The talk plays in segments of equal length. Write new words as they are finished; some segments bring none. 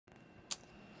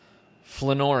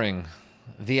Flanoring,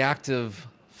 the act of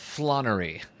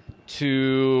flânery,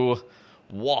 to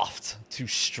waft, to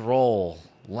stroll,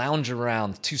 lounge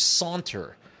around, to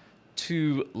saunter,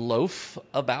 to loaf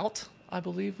about, I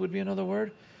believe would be another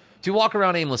word, to walk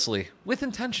around aimlessly with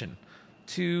intention,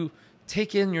 to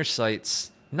take in your sights,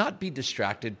 not be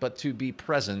distracted, but to be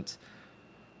present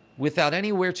without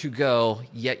anywhere to go,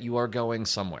 yet you are going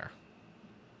somewhere.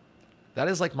 That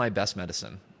is like my best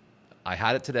medicine. I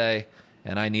had it today,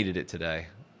 and I needed it today.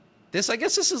 I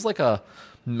guess this is like a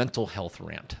mental health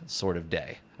rant sort of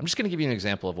day. I'm just going to give you an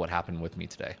example of what happened with me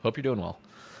today. Hope you're doing well.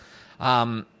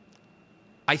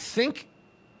 I think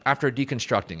after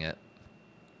deconstructing it,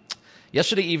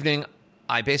 yesterday evening,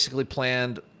 I basically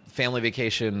planned family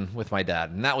vacation with my dad,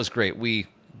 and that was great. We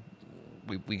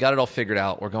got it all figured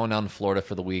out. We're going down to Florida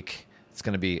for the week. It's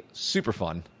going to be super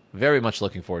fun. Very much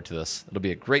looking forward to this. It'll be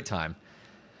a great time.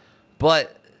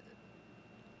 But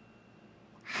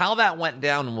how that went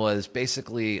down was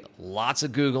basically lots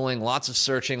of Googling, lots of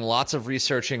searching, lots of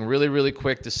researching, really, really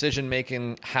quick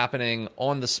decision-making happening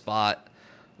on the spot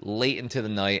late into the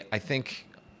night. I think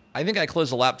I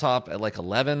closed the laptop at like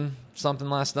 11 something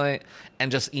last night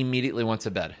and just immediately went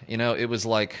to bed. You know, it was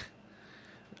like,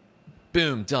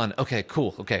 boom, done. Okay,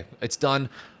 cool. Okay, it's done.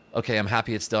 Okay, I'm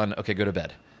happy it's done. Okay, go to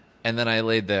bed. And then I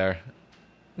laid there,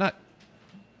 not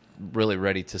really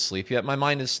ready to sleep yet. My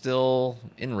mind is still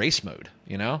in race mode,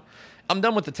 you know? I'm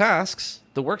done with the tasks.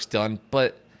 The work's done,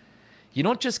 but you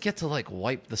don't just get to like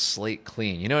wipe the slate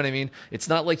clean. You know what I mean? It's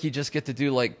not like you just get to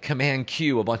do like Command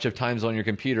Q a bunch of times on your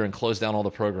computer and close down all the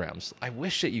programs. I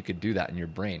wish that you could do that in your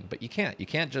brain, but you can't. You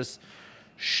can't just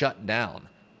shut down.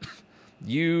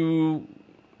 Your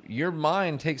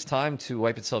mind takes time to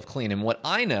wipe itself clean. And what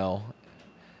I know,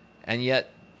 and yet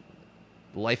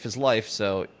life is life,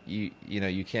 so you know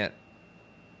you can't.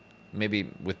 Maybe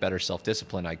with better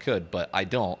self-discipline I could, but I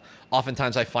don't.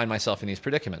 Oftentimes I find myself in these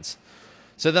predicaments.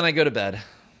 So then I go to bed,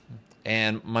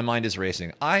 and my mind is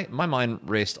racing. My mind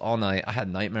raced all night. I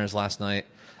had nightmares last night.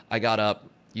 I got up,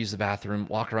 used the bathroom,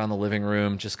 walk around the living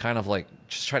room, just kind of like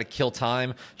just try to kill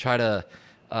time, try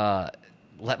to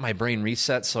let my brain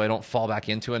reset so I don't fall back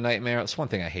into a nightmare. That's one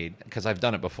thing I hate because I've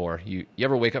done it before. You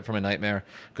ever wake up from a nightmare,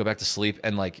 go back to sleep,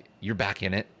 and like you're back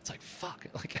in it? It's like, fuck.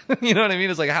 Like, you know what I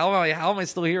mean? It's like, how am I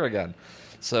still here again?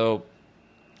 So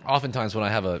oftentimes when I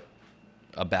have a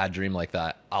bad dream like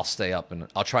that, I'll stay up and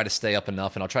I'll try to stay up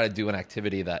enough and I'll try to do an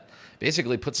activity that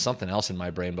basically puts something else in my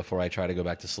brain before I try to go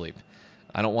back to sleep.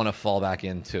 I don't want to fall back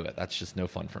into it. That's just no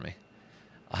fun for me.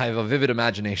 I have a vivid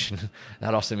imagination.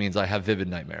 That also means I have vivid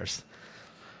nightmares.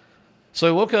 So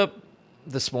I woke up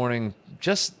this morning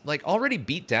just like already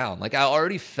beat down. Like I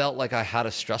already felt like I had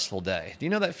a stressful day. Do you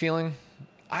know that feeling?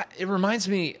 It reminds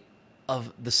me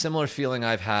of the similar feeling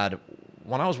I've had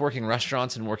when I was working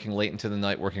restaurants and working late into the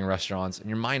night working restaurants, and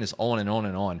your mind is on and on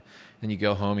and on. Then you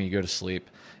go home and you go to sleep,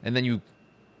 and then you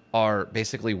are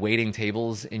basically waiting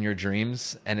tables in your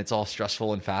dreams, and it's all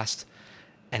stressful and fast.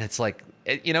 And it's like,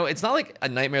 it's not like a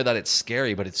nightmare that it's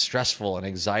scary, but it's stressful and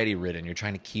anxiety ridden. You're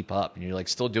trying to keep up and you're like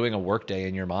still doing a work day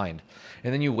in your mind.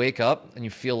 And then you wake up and you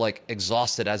feel like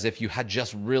exhausted as if you had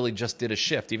just did a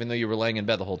shift, even though you were laying in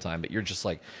bed the whole time. But you're just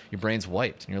like, your brain's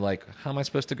wiped. And you're like, how am I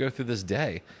supposed to go through this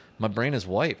day? My brain is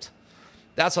wiped.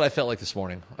 That's what I felt like this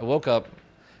morning. I woke up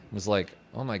and was like,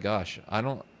 oh my gosh, I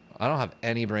don't have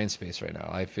any brain space right now.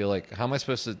 I feel like, how am I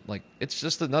supposed to, like, it's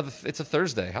a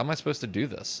Thursday. How am I supposed to do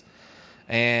this?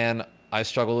 And I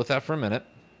struggled with that for a minute,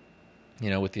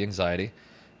 with the anxiety.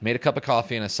 Made a cup of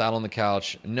coffee and I sat on the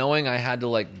couch, knowing I had to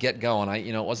like get going. I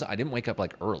didn't wake up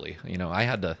like early.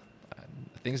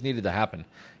 Things needed to happen.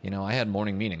 I had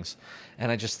morning meetings,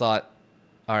 and I just thought,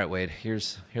 all right, Wade,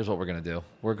 here's what we're gonna do.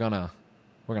 We're gonna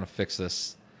fix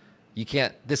this.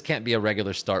 This can't be a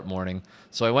regular start morning.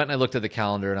 So I went and I looked at the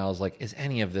calendar and I was like, is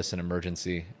any of this an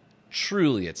emergency?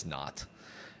 Truly, it's not.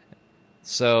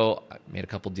 So I made a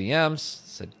couple DMs,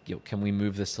 said, can we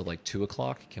move this to like 2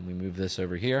 o'clock? Can we move this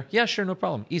over here? Yeah, sure, no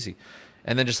problem, easy.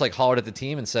 And then just like hollered at the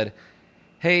team and said,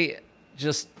 hey,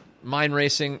 just mind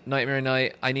racing, nightmare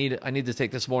night. I need to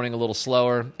take this morning a little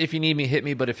slower. If you need me, hit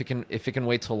me, but if it can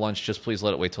wait till lunch, just please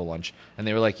let it wait till lunch. And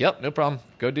they were like, yep, no problem,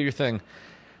 go do your thing.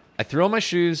 I threw on my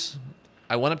shoes.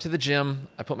 I went up to the gym.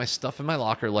 I put my stuff in my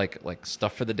locker, like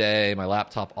stuff for the day, my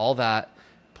laptop, all that.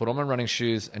 Put on my running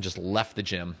shoes and just left the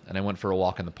gym, and I went for a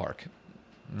walk in the park.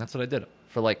 And that's what I did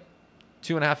for like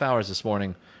 2.5 hours this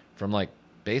morning, from like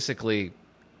basically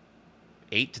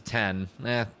 8 to 10.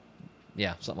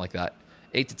 Yeah, something like that.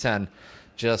 8 to 10,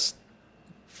 just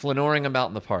flanoring about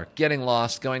in the park, getting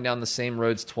lost, going down the same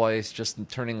roads twice, just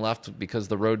turning left because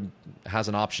the road has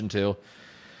an option to.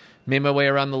 Made my way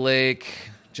around the lake,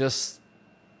 just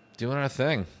doing our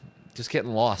thing, just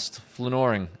getting lost,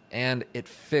 flanoring, and it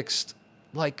fixed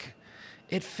like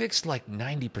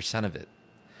 90% of it.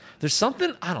 There's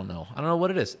something, I don't know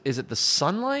what it is. Is it the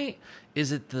sunlight?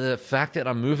 Is it the fact that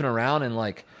I'm moving around and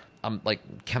like I'm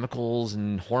like chemicals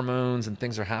and hormones and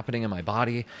things are happening in my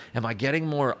body? Am I getting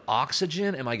more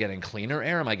oxygen? Am I getting cleaner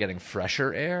air? Am I getting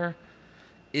fresher air?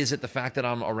 Is it the fact that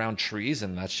I'm around trees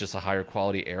and that's just a higher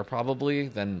quality air probably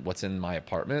than what's in my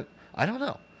apartment? I don't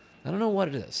know. I don't know what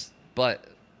it is, but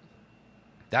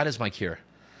that is my cure.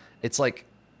 It's like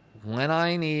when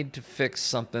I need to fix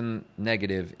something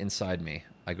negative inside me,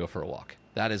 I go for a walk.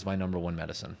 That is my number one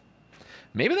medicine.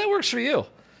 Maybe that works for you.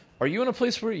 Are you in a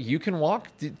place where you can walk?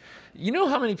 You know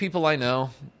how many people I know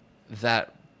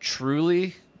that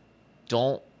truly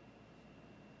don't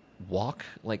walk?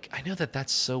 Like, I know that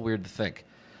that's so weird to think.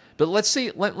 But let's see.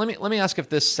 Let me ask if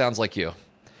this sounds like you.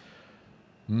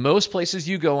 Most places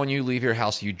you go when you leave your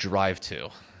house, you drive to,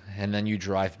 and then you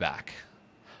drive back.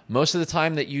 Most of the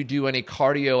time that you do any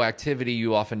cardio activity,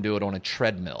 you often do it on a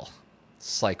treadmill,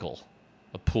 cycle,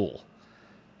 a pool.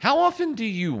 How often do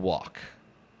you walk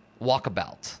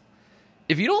about?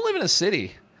 If you don't live in a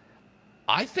city,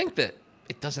 I think that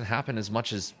it doesn't happen as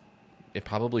much as it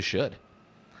probably should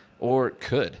or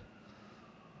could.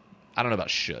 I don't know about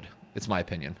should. It's my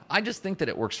opinion. I just think that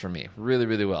it works for me really,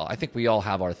 really well. I think we all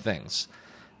have our things,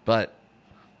 but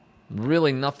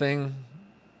really nothing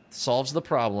solves the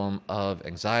problem of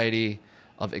anxiety,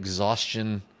 of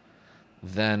exhaustion,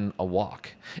 than a walk.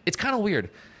 It's kind of weird.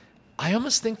 I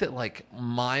almost think that like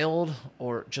mild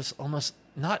or just almost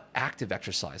not active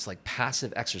exercise, like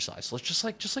passive exercise. So it's just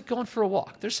like going for a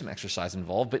walk. There's some exercise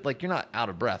involved, but like you're not out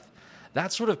of breath.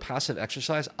 That sort of passive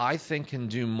exercise, I think, can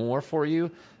do more for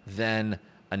you than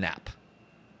a nap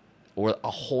or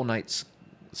a whole night's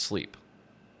sleep.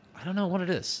 I don't know what it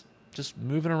is. Just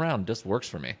moving around just works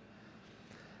for me.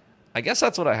 I guess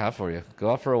that's what I have for you.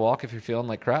 Go out for a walk if you're feeling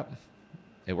like crap.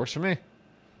 It works for me.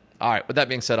 All right. With that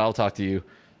being said, I'll talk to you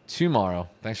tomorrow.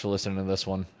 Thanks for listening to this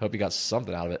one. Hope you got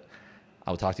something out of it. I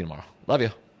will talk to you tomorrow. Love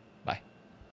you.